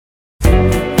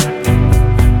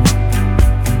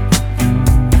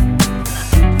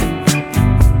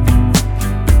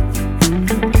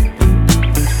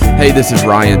Hey, this is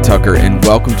Ryan Tucker, and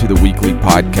welcome to the weekly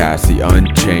podcast, The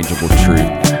Unchangeable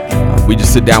Truth. We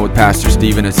just sit down with Pastor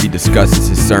Stephen as he discusses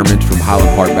his sermons from Highland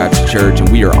Park Baptist Church,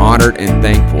 and we are honored and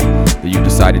thankful that you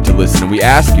decided to listen. And we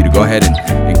ask you to go ahead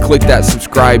and click that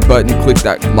subscribe button, click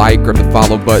that like or the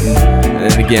follow button.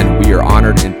 And again, we are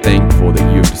honored and thankful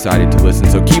that you have decided to listen.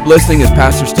 So keep listening as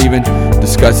Pastor Stephen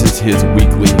discusses his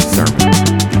weekly sermon.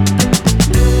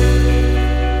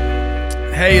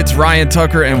 Hey, it's Ryan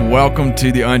Tucker, and welcome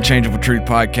to the Unchangeable Truth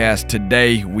Podcast.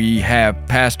 Today, we have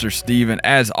Pastor Stephen,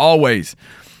 as always,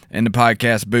 in the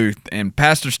podcast booth. And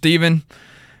Pastor Stephen,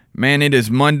 man, it is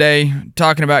Monday,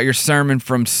 talking about your sermon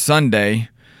from Sunday,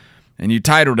 and you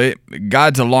titled it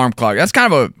 "God's Alarm Clock." That's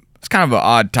kind of an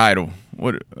odd title.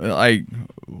 Where'd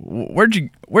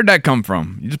that come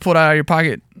from? You just pulled it out of your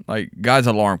pocket, like God's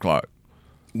alarm clock?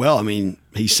 Well, I mean,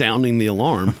 he's sounding the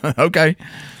alarm. Okay.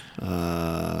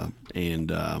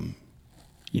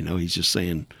 He's just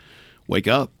saying, wake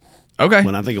up. Okay.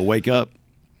 When I think of wake up,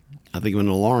 I think of an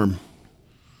alarm.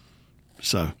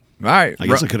 So, all right. I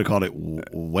guess I could have called it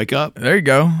wake up. There you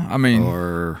go. I mean,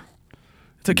 or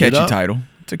it's a catchy title.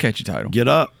 It's a catchy title. Get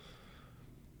up.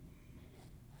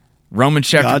 Romans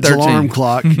chapter God's 13. Alarm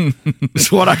clock.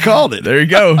 That's what I called it. There you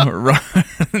go.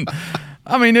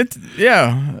 I mean, it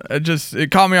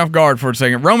caught me off guard for a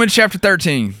second. Romans chapter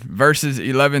 13, verses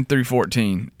 11 through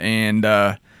 14. And,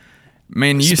 let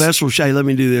me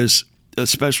do this. A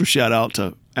special shout out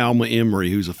to Alma Emery,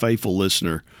 who's a faithful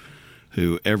listener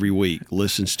who every week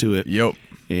listens to it. Yep.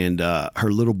 And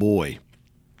her little boy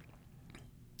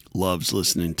loves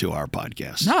listening to our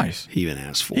podcast. Nice. He even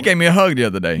asked for it. He gave me a hug the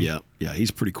other day. Yeah. He's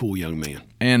a pretty cool young man.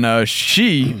 And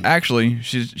she asked me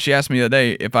the other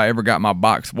day if I ever got my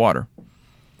boxed water.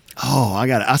 Oh,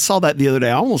 I saw that the other day.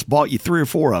 I almost bought you 3 or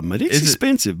 4 of them. It's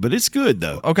expensive, but it's good,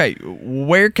 though. Okay,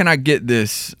 where can I get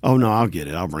this? Oh, no, I'll get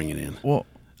it. I'll bring it in. Well,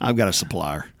 I've got a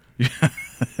supplier.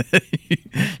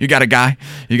 You got a guy?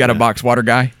 You got a boxed water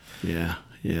guy? Yeah.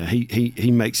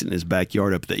 He makes it in his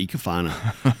backyard up at the Ecofina.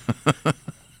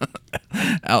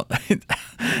 out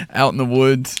in the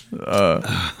woods. Up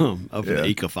at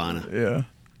the Ecofina. Yeah.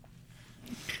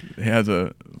 He has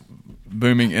a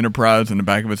booming enterprise in the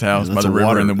back of his house by the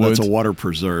river in the woods. That's a water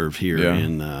preserve here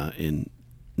in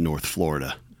North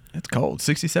Florida. It's cold,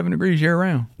 67 degrees year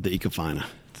round. The Ecofina.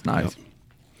 It's nice. Yep.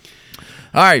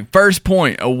 All right, first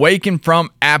point: awaken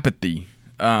from apathy.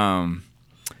 So I'm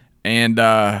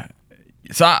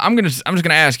just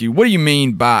gonna ask you, what do you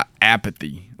mean by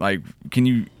apathy? Like, can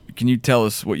you tell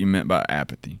us what you meant by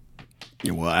apathy?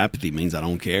 Yeah, well, apathy means I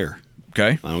don't care.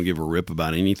 Okay. I don't give a rip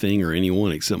about anything or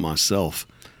anyone except myself.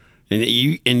 And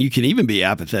you can even be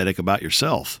apathetic about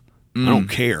yourself. I don't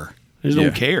care. I just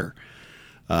don't care.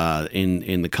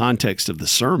 In the context of the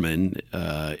sermon,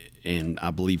 and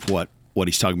I believe what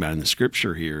he's talking about in the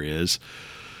scripture here is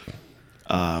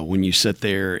when you sit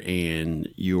there and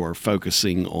you are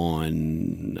focusing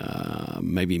on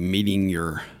maybe meeting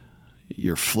your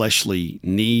fleshly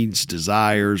needs,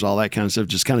 desires, all that kind of stuff,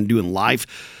 just kind of doing life.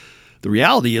 The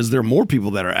reality is there are more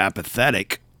people that are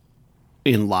apathetic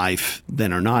in life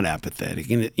than are not apathetic.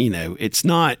 And, it's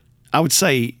not, I would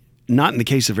say, not in the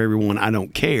case of everyone, I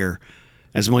don't care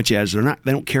as much as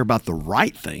they don't care about the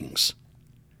right things.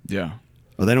 Yeah.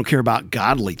 Or they don't care about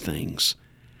godly things.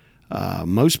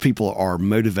 Most people are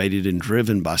motivated and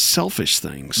driven by selfish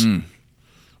things.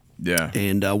 Yeah.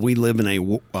 And we live in a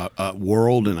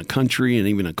world and a country and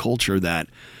even a culture that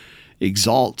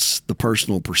exalts the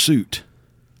personal pursuit.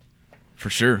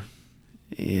 For sure.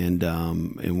 And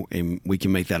we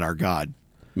can make that our God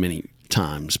many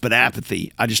times. But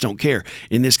apathy, I just don't care.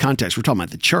 In this context, we're talking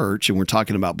about the church, and we're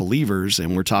talking about believers,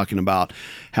 and we're talking about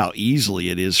how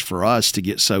easily it is for us to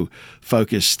get so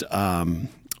focused on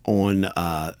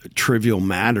trivial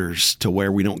matters to where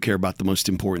we don't care about the most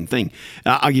important thing.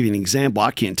 I'll give you an example.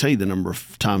 I can't tell you the number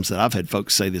of times that I've had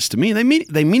folks say this to me, and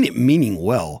they mean it meaning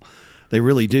well. They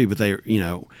really do, but hey,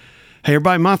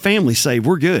 everybody in my family saved,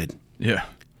 we're good. Yeah.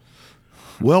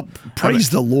 Well, praise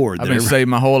the Lord. I've been saved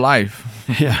my whole life.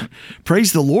 Yeah.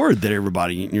 Praise the Lord that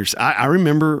everybody I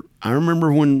remember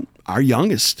when our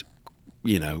youngest,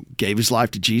 gave his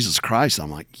life to Jesus Christ. I'm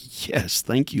like, yes,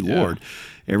 thank you, Lord.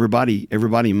 Everybody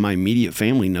in my immediate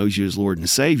family knows you as Lord and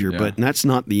Savior, but that's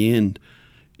not the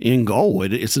end goal.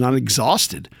 It's not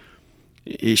exhausted.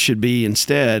 It should be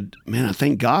instead, man, I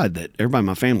thank God that everybody in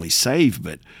my family's saved,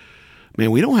 but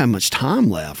man, we don't have much time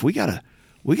left. We gotta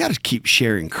keep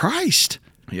sharing Christ.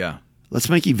 Yeah. Let's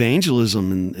make evangelism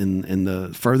and the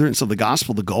furtherance of the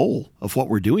gospel the goal of what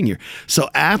we're doing here. So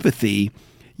apathy,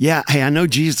 hey, I know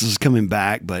Jesus is coming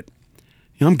back, but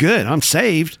I'm good. I'm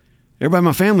saved. Everybody in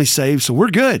my family's saved, so we're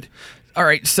good. All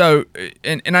right, so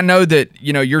and I know that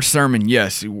your sermon.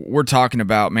 Yes, we're talking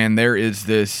about, man. There is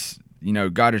this,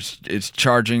 God is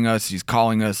charging us. He's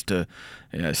calling us to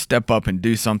step up and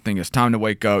do something. It's time to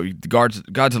wake up.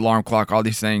 God's alarm clock. All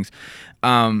these things.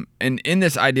 And in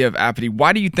this idea of apathy,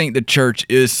 why do you think the church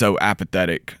is so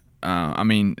apathetic? I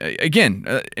mean, again,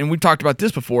 and we talked about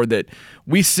this before, that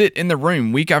we sit in the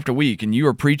room week after week, and you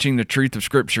are preaching the truth of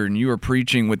Scripture, and you are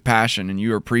preaching with passion, and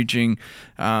you are preaching,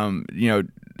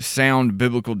 sound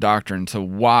biblical doctrine. So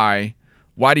why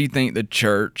do you think the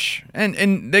church,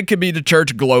 and that could be the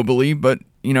church globally, but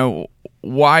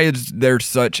why is there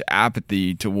such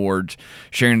apathy towards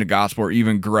sharing the gospel or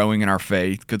even growing in our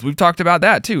faith? Because we've talked about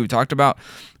that too. We've talked about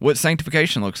what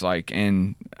sanctification looks like,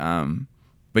 and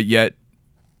but yet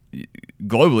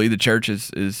globally the church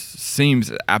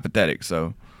seems apathetic.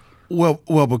 So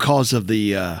well, because of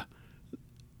the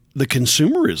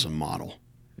consumerism model.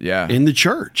 Yeah. In the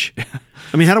church.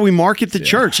 I mean, how do we market the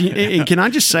church? And can I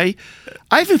just say,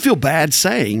 I even feel bad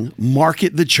saying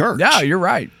market the church. Yeah, you're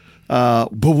right.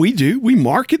 But we do. We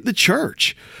market the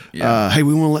church. Yeah. Hey,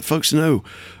 we want to let folks know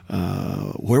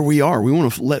where we are. We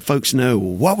want to let folks know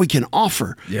what we can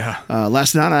offer. Yeah.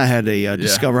 Last night I had a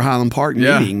Discover Highland Park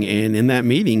meeting, and in that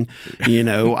meeting,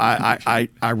 I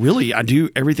do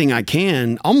everything I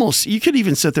can. Almost, you could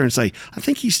even sit there and say, I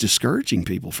think he's discouraging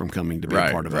people from coming to be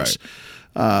a part of us.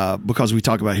 Because we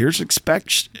talk about here's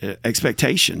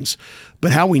expectations,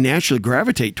 but how we naturally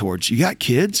gravitate towards. You got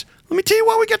kids? Let me tell you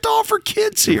what we got to offer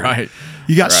kids here. Right.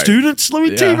 You got students? Let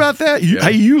me tell you about that.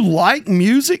 Hey, you like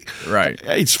music? Right.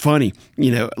 It's funny,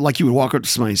 like you would walk up to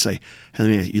somebody and say,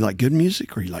 "Hey, you like good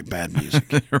music or you like bad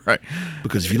music?" Right.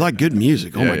 Because if you like good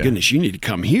music, oh my goodness, you need to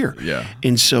come here. Yeah.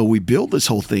 And so we build this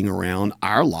whole thing around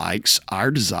our likes, our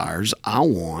desires,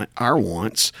 our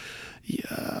wants.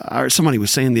 Somebody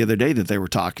was saying the other day that they were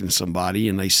talking to somebody,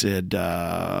 and they said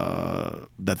that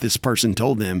this person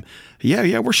told them,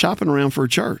 yeah, we're shopping around for a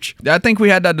church. I think we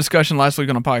had that discussion last week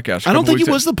on a podcast. I don't think it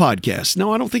was the podcast.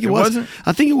 No, I don't think it was. Wasn't?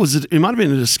 I think it might have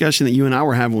been a discussion that you and I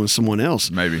were having with someone else.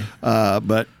 Maybe.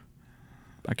 But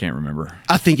I can't remember.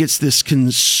 I think it's this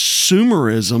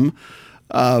consumerism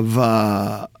of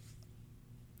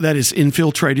that has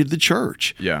infiltrated the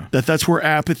church. Yeah. That's where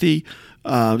apathy.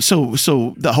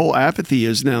 So the whole apathy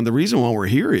is now the reason why we're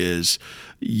here is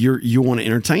you want to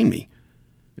entertain me.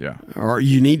 Yeah. Or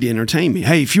you need to entertain me.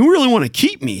 Hey, if you really want to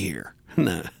keep me here,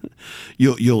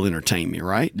 you'll entertain me,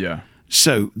 right? Yeah.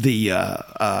 So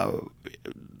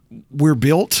we're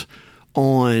built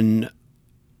on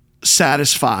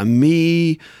satisfy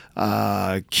me,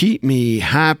 keep me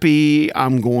happy.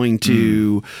 I'm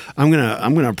gonna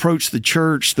approach the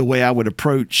church the way I would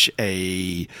approach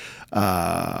a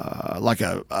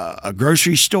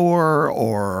grocery store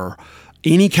or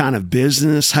any kind of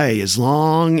business. Hey, as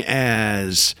long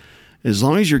as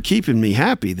you're keeping me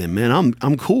happy, then man,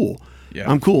 I'm cool. Yeah.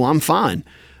 I'm cool. I'm fine.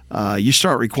 You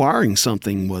start requiring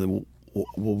something, well,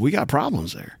 we got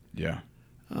problems there. Yeah.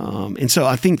 And so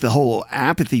I think the whole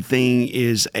apathy thing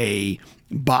is a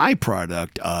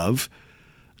byproduct of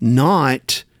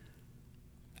not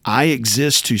I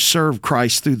exist to serve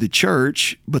Christ through the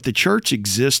church, but the church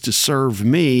exists to serve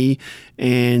me,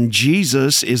 and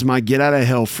Jesus is my get out of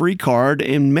hell free card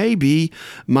and maybe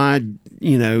my,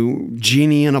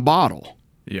 genie in a bottle.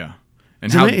 Yeah.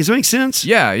 And does that make sense?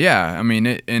 Yeah, yeah. I mean,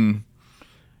 and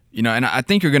I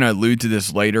think you're going to allude to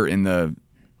this later in the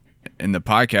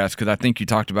podcast, because I think you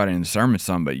talked about it in the sermon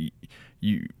some, but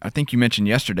I think you mentioned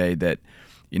yesterday that,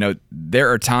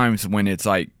 there are times when it's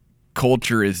like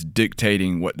culture is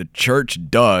dictating what the church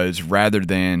does rather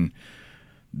than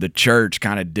the church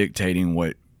kind of dictating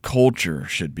what culture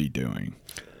should be doing.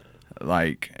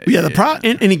 Like, yeah,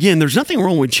 and again, there's nothing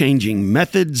wrong with changing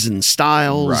methods and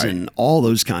styles and all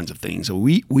those kinds of things. So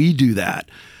we do that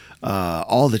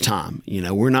all the time.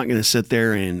 We're not going to sit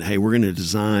there and, hey, we're going to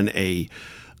design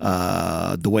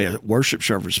the way a worship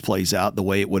service plays out, the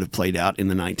way it would have played out in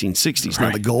the 1960s. Right.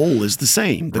 Now, the goal is the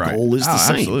same. The goal is the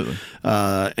same. Absolutely.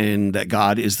 And that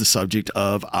God is the subject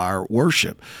of our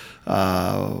worship.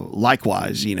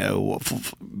 Likewise,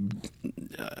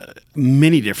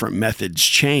 many different methods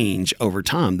change over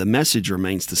time. The message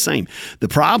remains the same. The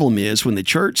problem is when the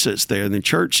church sits there and the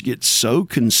church gets so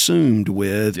consumed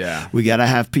with, we got to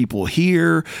have people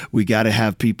here, we got to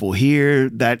have people here,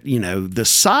 that, the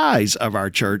size of our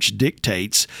church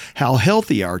dictates how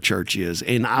healthy our church is.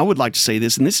 And I would like to say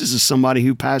this, and this is as somebody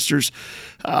who pastors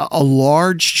a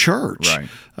large church. Right.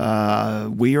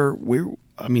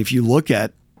 If you look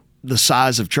at the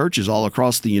size of churches all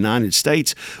across the United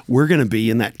States, we're going to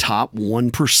be in that top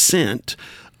 1%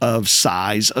 of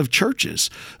size of churches.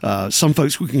 Some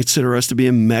folks would consider us to be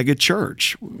a mega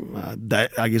church.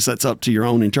 That I guess that's up to your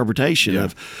own interpretation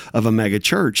of a mega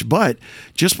church. But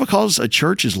just because a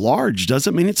church is large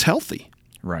doesn't mean it's healthy.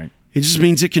 Right. It just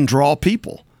means it can draw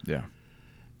people. Yeah.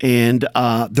 And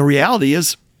the reality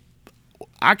is,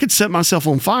 I could set myself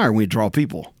on fire and we'd draw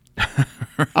people.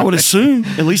 I would assume,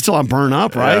 at least till I burn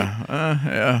up, right?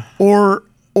 Yeah. Or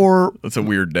That's a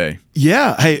weird day.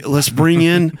 yeah. Hey, let's bring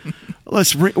in. Well,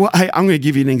 hey, I'm going to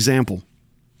give you an example.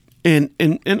 And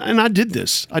I did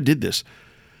this.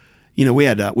 You know, we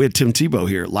had Tim Tebow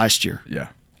here last year. Yeah.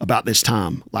 About this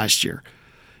time last year,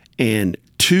 and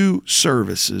 2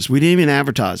 services. We didn't even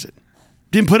advertise it.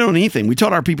 Didn't put it on anything. We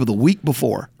told our people the week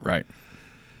before. Right.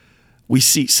 We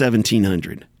seat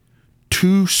 1,700.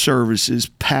 2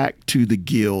 services packed to the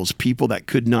gills. People that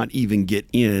could not even get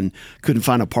in, couldn't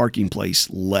find a parking place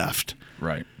left.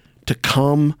 Right. To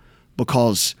come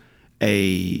because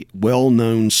a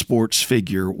well-known sports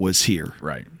figure was here.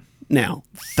 Right. Now,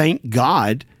 thank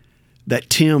God that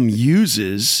Tim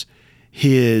uses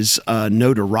his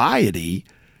notoriety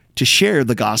to share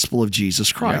the gospel of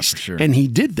Jesus Christ. Yeah, for sure. And he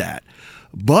did that.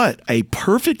 But a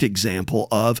perfect example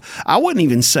of, I wouldn't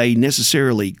even say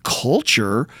necessarily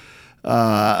culture,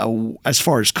 as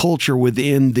far as culture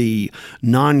within the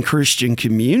non-Christian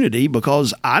community,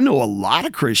 because I know a lot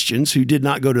of Christians who did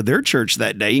not go to their church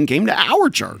that day and came to our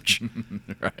church.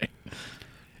 Right.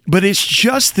 But it's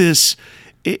just this,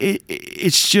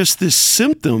 it's just this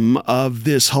symptom of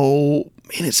this whole,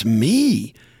 man, it's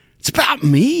me. It's about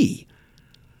me.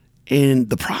 And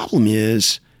the problem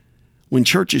is when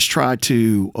churches try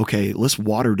to, okay, let's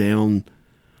water down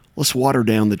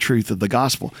the truth of the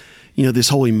gospel. You know, this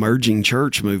whole emerging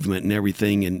church movement and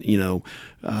everything. And, you know,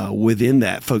 within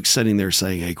that, folks sitting there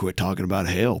saying, hey, quit talking about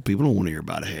hell. People don't want to hear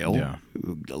about hell. Yeah.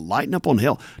 Lighten up on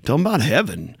hell. Tell them about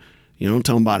heaven. You know,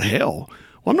 tell them about hell.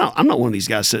 Well, I'm not one of these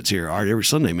guys that sits here, all right, every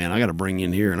Sunday, man, I got to bring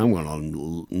in here and I'm going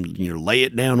to, you know, lay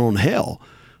it down on hell.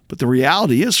 But the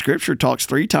reality is Scripture talks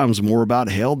 3 times more about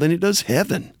hell than it does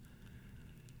heaven.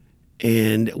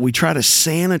 And we try to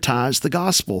sanitize the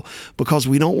gospel because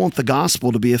we don't want the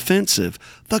gospel to be offensive.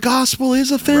 The gospel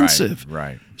is offensive.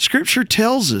 Right. Scripture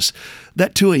tells us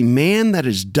that to a man that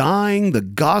is dying, the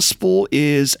gospel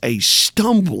is a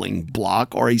stumbling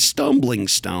block or a stumbling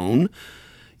stone.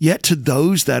 Yet to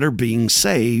those that are being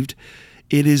saved,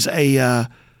 it is a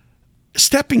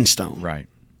stepping stone. Right.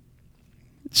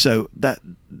 So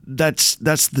that's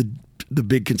the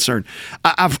big concern.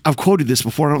 I've quoted this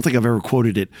before. I don't think I've ever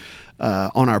quoted it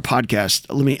on our podcast.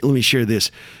 Let me share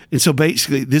this. And so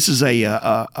basically, this is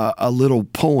a little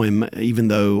poem, even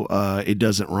though it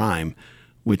doesn't rhyme,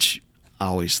 which I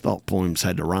always thought poems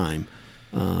had to rhyme.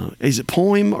 Is it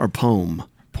poem or poem?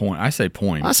 Poem. I say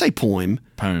poem. I say poem.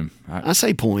 Poem. I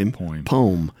say poem.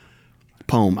 Poem.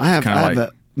 Poem. I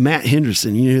have Matt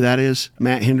Henderson. You know who that is?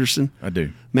 Matt Henderson? I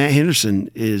do. Matt Henderson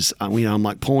is, you know, I'm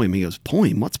like, poem. He goes,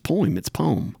 poem? What's poem? It's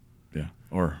poem. Yeah.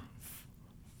 Or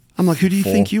I'm like, who do you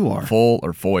think you are? Full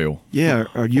or foil? Yeah.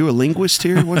 Are you a linguist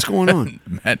here? What's going on?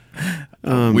 Matt,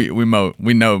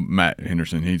 we know Matt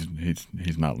Henderson.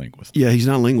 He's not a linguist. Yeah, he's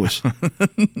not a linguist.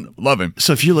 Love him.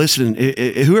 So if you're listening,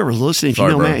 whoever's listening, if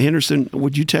Sorry, you know bro. Matt Henderson,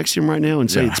 would you text him right now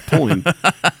and say it's poem?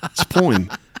 It's poem.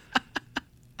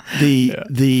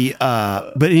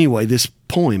 But anyway, this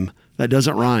poem that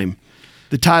doesn't rhyme,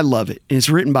 the title of it, and it's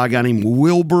written by a guy named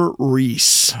Wilbur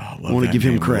Reese. I want to give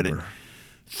him credit. Wilbur.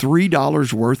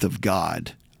 $3 worth of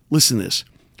God. Listen to this.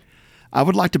 I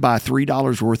would like to buy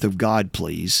 $3 worth of God,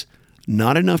 please.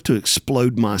 Not enough to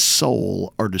explode my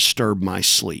soul or disturb my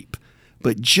sleep,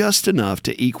 but just enough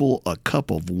to equal a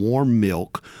cup of warm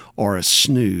milk or a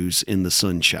snooze in the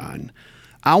sunshine.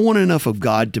 I want enough of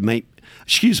God to make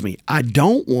I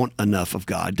don't want enough of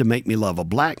God to make me love a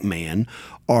black man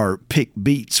or pick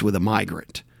beets with a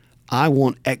migrant. I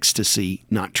want ecstasy,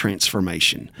 not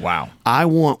transformation. Wow. I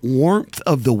want warmth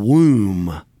of the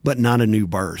womb, but not a new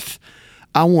birth.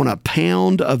 I want a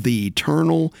pound of the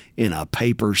eternal in a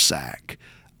paper sack.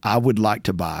 I would like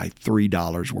to buy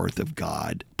 $3 worth of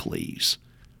God, please.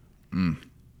 Wow.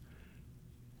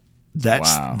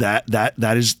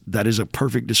 That is a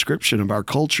perfect description of our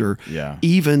culture. Yeah.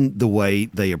 Even the way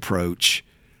they approach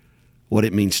what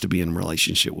it means to be in a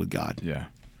relationship with God. Yeah.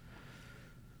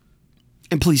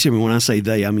 And please hear me when I say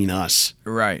they, I mean us.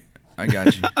 Right. I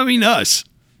got you. I mean us.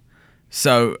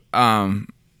 So, so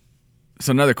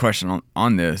another question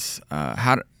on this: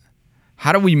 how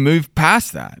do we move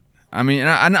past that? I mean,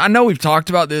 I know we've talked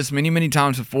about this many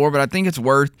times before, but I think it's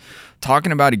worth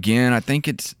talking about again. I think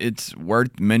it's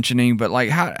worth mentioning. But like,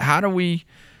 how do we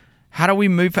how do we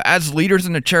move as leaders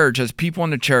in the church, as people in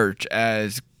the church,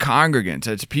 as congregants,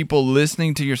 as people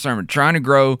listening to your sermon, trying to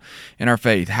grow in our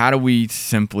faith? How do we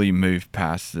simply move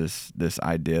past this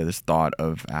idea, this thought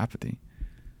of apathy?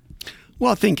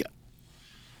 Well, I think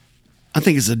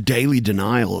it's a daily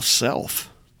denial of self,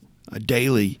 a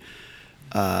daily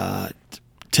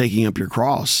taking up your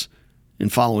cross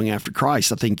and following after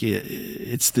Christ. I think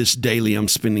it's this daily I'm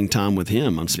spending time with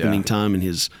Him. I'm spending time in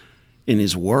His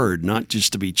Word, not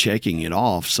just to be checking it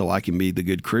off so I can be the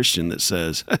good Christian that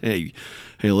says, hey,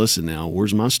 listen now,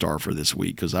 where's my star for this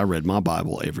week? Because I read my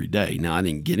Bible every day. Now, I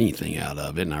didn't get anything out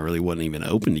of it, and I really wasn't even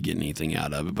open to getting anything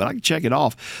out of it, but I could check it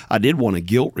off. I did want a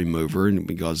guilt remover, and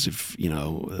because if,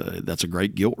 that's a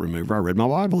great guilt remover. I read my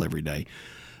Bible every day.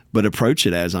 But approach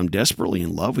it as I'm desperately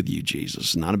in love with you, Jesus.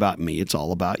 It's not about me. It's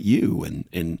all about you.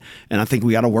 And I think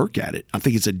we got to work at it. I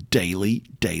think it's a daily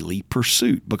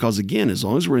pursuit because, again, as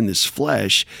long as we're in this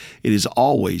flesh, it is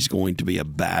always going to be a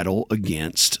battle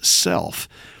against self.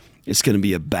 It's going to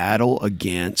be a battle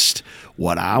against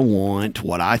what I want,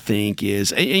 what I think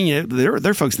is. And there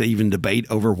are folks that even debate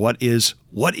over what is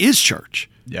church.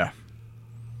 Yeah.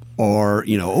 Or,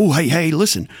 hey,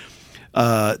 listen.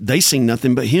 They sing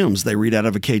nothing but hymns. They read out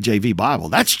of a KJV Bible.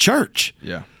 That's church.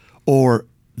 Yeah. Or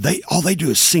all they do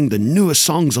is sing the newest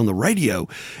songs on the radio,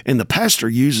 and the pastor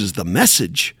uses the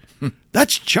Message.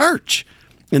 That's church.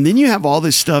 And then you have all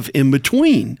this stuff in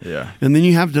between. Yeah. And then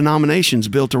you have denominations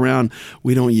built around,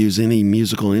 we don't use any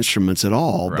musical instruments at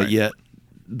all, Right. but yet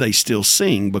they still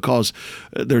sing because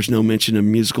there's no mention of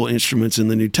musical instruments in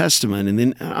the New Testament. And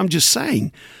then I'm just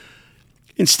saying,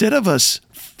 instead of us...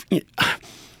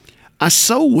 I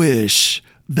so wish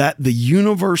that the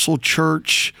universal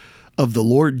church of the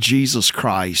Lord Jesus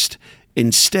Christ,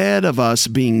 instead of us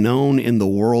being known in the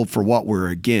world for what we're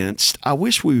against, I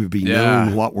wish we would be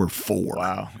known what we're for.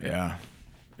 Wow. Yeah.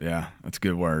 Yeah. That's a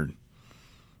good word.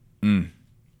 So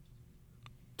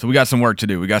we got some work to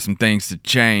do. We got some things to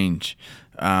change.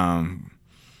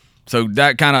 So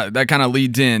that kind of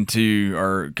leads into,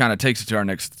 or kind of takes us to our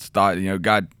next thought.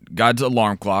 God's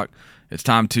alarm clock. It's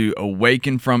time to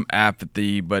awaken from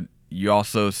apathy, but you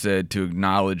also said to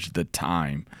acknowledge the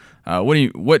time.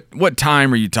 What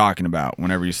time are you talking about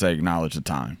whenever you say acknowledge the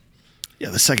time?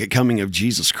 Yeah, the second coming of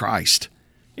Jesus Christ.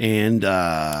 And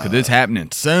because it's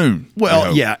happening soon.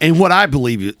 Well, yeah, and what I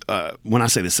believe when I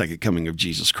say the second coming of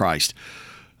Jesus Christ,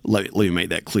 let me make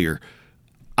that clear.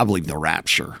 I believe the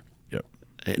rapture.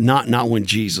 Not when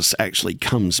Jesus actually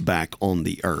comes back on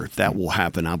the earth. That will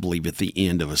happen, I believe, at the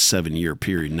end of a 7-year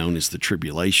period known as the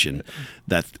tribulation,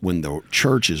 that when the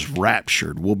church is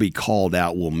raptured, we'll be called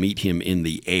out, we'll meet him in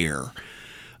the air,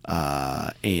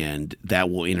 and that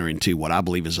will enter into what I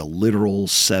believe is a literal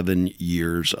 7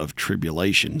 years of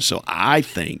tribulation. So I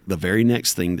think the very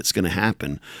next thing that's going to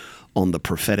happen on the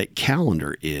prophetic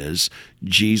calendar is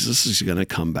Jesus is going to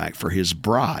come back for his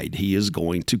bride. He is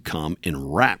going to come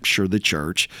and rapture the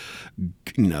church,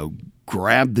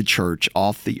 grab the church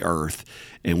off the earth,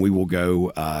 and we will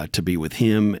go to be with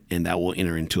him, and that will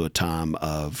enter into a time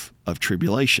of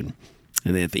tribulation.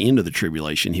 And then at the end of the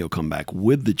tribulation, he'll come back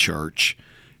with the church,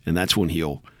 and that's when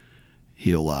he'll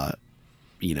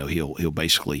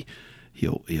basically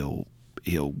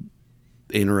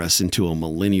enter us into a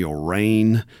millennial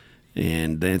reign.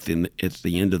 And then at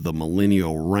the end of the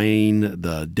millennial reign,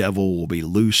 the devil will be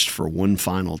loosed for one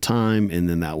final time, and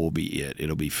then that will be it.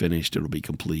 It'll be finished. It'll be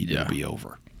complete. It'll be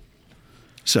over.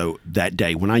 So that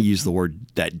day, when I use the word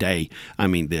that day, I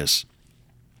mean this.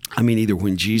 I mean either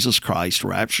when Jesus Christ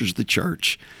raptures the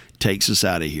church, takes us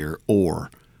out of here, or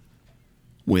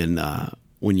when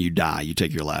you die, you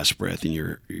take your last breath and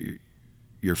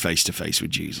you're face to face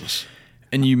with Jesus.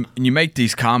 And you make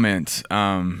these comments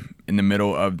in the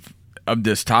middle of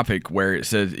this topic where it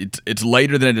says it's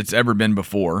later than it's ever been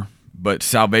before, but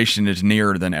salvation is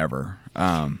nearer than ever.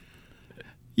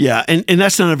 Yeah, and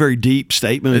that's not a very deep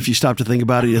statement. If you stop to think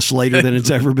about it, it's later than it's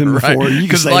ever been before. Right. You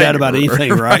can say that about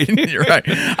anything, right? You're right.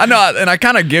 I know, and I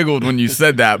kind of giggled when you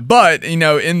said that. But in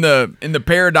the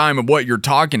paradigm of what you're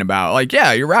talking about,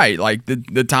 you're right. Like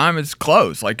the time is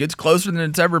close. Like it's closer than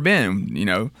it's ever been.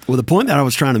 Well, the point that I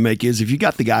was trying to make is if you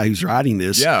got the guy who's writing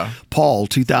this, Paul,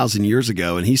 2,000 years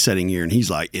ago, and he's sitting here and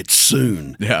he's like, it's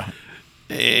soon. Yeah.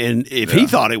 And if he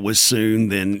thought it was soon,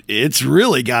 then it's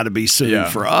really got to be soon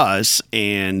for us.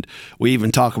 And we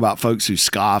even talk about folks who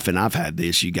scoff, and I've had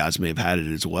this. You guys may have had it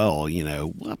as well.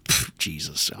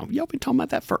 Jesus, y'all been talking about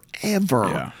that forever.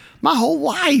 Yeah. My whole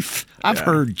life, I've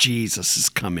heard Jesus is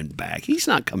coming back. He's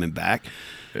not coming back.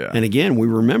 Yeah. And again, we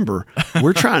remember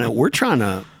we're trying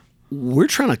to we're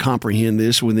trying to comprehend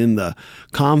this within the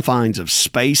confines of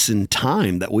space and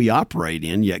time that we operate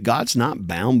in, yet God's not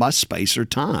bound by space or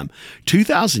time.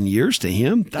 2,000 years to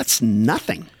him, that's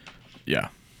nothing. Yeah.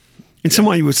 And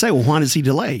somebody would say, well, why does he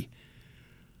delay?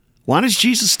 Why does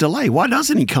Jesus delay? Why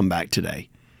doesn't he come back today?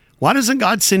 Why doesn't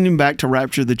God send him back to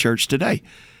rapture the church today?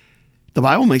 The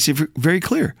Bible makes it very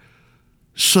clear,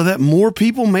 so that more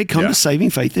people may come to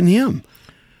saving faith in him.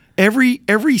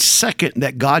 Every second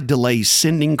that God delays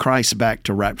sending Christ back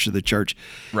to rapture the church,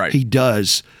 he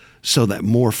does so that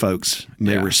more folks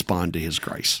may respond to his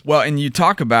grace. Well, and you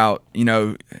talk about,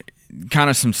 kind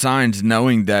of some signs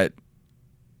knowing that,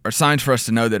 or signs for us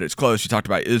to know that it's close. You talked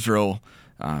about Israel.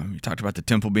 You talked about the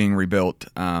temple being rebuilt.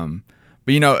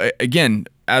 But, again,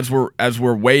 as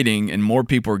we're waiting and more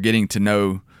people are getting to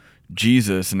know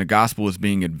Jesus and the gospel is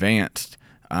being advanced,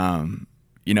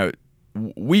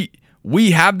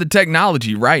 we have the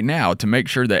technology right now to make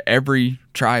sure that every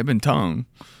tribe and tongue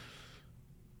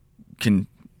can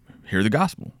hear the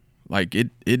gospel. Like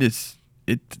it's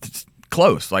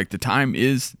close. Like the time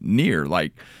is near.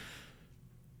 Like,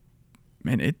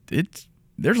 man,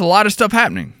 there's a lot of stuff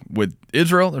happening with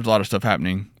Israel. There's a lot of stuff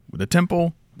happening with the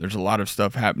temple. There's a lot of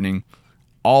stuff happening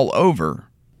all over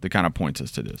that kind of points us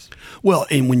to this. Well,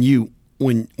 and when you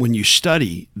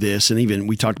study this, and even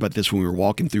we talked about this when we were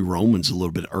walking through Romans a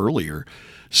little bit earlier,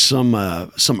 some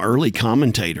early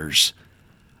commentators,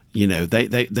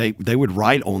 they would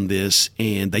write on this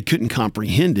and they couldn't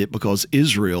comprehend it because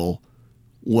Israel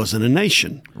wasn't a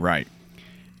nation. Right.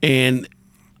 And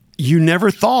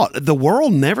the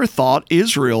world never thought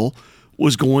Israel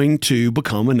was going to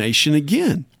become a nation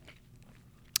again.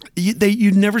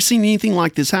 You'd never seen anything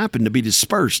like this happen, to be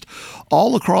dispersed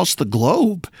all across the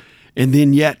globe. And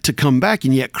then yet to come back,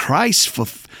 and yet Christ,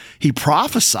 he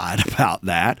prophesied about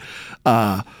that,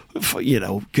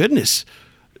 goodness,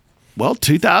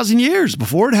 2,000 years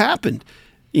before it happened.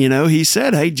 He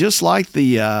said, hey, just like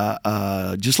the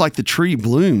tree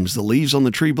blooms, the leaves on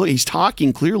the tree bloom. He's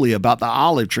talking clearly about the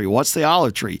olive tree. What's the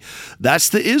olive tree? That's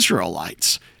the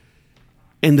Israelites.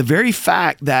 And the very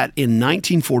fact that in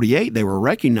 1948 they were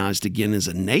recognized again as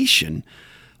a nation,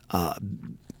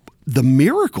 the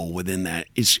miracle within that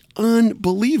is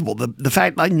unbelievable. The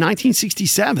fact, like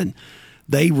 1967,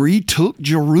 they retook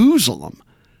Jerusalem.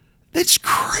 That's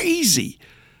crazy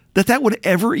that would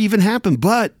ever even happen.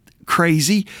 But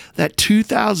crazy that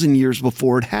 2,000 years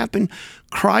before it happened,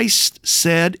 Christ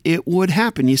said it would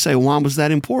happen. You say, why was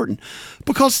that important?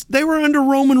 Because they were under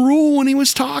Roman rule when he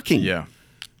was talking. Yeah.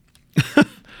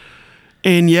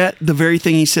 And yet the very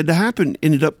thing he said to happen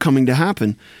ended up coming to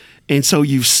happen. And so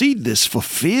you've seen this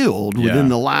fulfilled within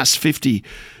the last 50,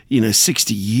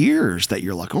 60 years that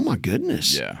you're like, oh my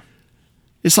goodness. Yeah.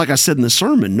 It's like I said in the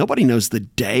sermon, nobody knows the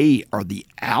day or the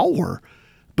hour,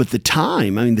 but the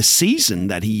time, the season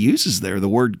that he uses there, the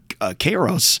word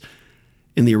kairos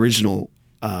in the original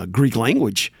Greek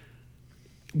language,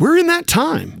 we're in that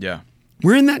time. Yeah.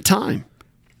 We're in that time.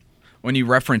 When you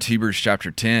reference Hebrews chapter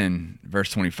 10,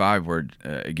 verse 25, where,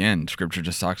 again, Scripture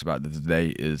just talks about that the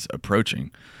day is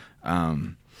approaching.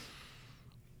 So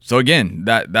again,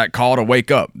 that call to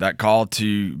wake up, that call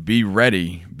to be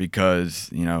ready because,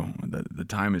 the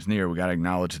time is near. We got to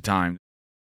acknowledge the time.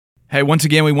 Hey, once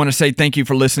again, we want to say thank you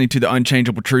for listening to The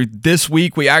Unchangeable Truth. This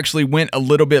week, we actually went a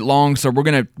little bit long, so we're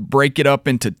going to break it up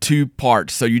into 2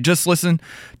 parts. So you just listened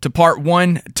to part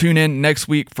 1. Tune in next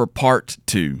week for part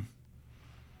 2.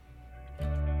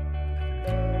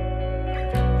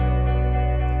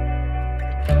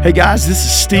 Hey guys, this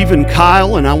is Stephen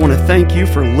Kyle, and I want to thank you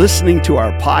for listening to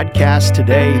our podcast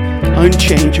today,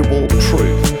 Unchangeable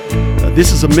Truth.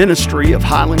 This is a ministry of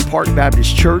Highland Park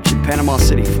Baptist Church in Panama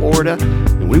City, Florida,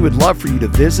 and we would love for you to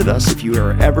visit us if you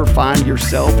ever find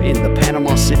yourself in the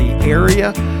Panama City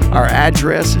area. Our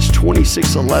address is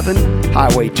 2611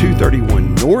 Highway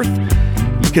 231 North.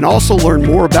 You can also learn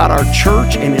more about our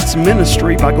church and its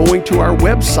ministry by going to our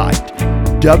website,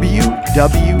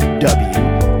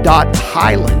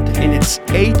 www.highland, and it's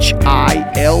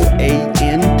HILAND,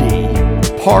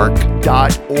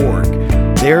 park.org.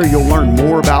 There you'll learn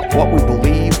more about what we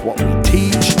believe, what we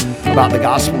teach, about the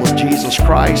gospel of Jesus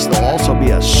Christ. There'll also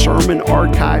be a sermon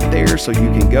archive there so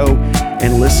you can go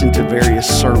and listen to various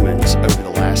sermons over the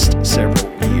last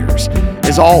several years.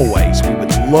 As always, we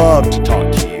would love to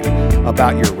talk to you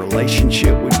about your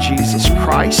relationship with Jesus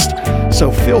Christ. So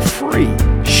feel free,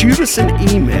 shoot us an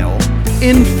email,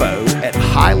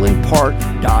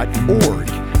 info@highlandpark.org.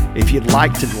 if you'd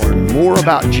like to learn more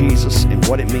about Jesus and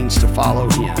what it means to follow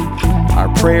him. Our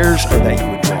prayers are that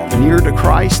you would draw near to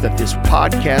Christ, that this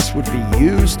podcast would be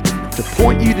used to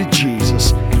point you to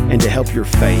Jesus and to help your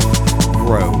faith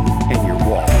grow and your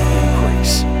walk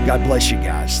increase. God bless you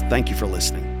guys. Thank you for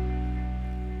listening.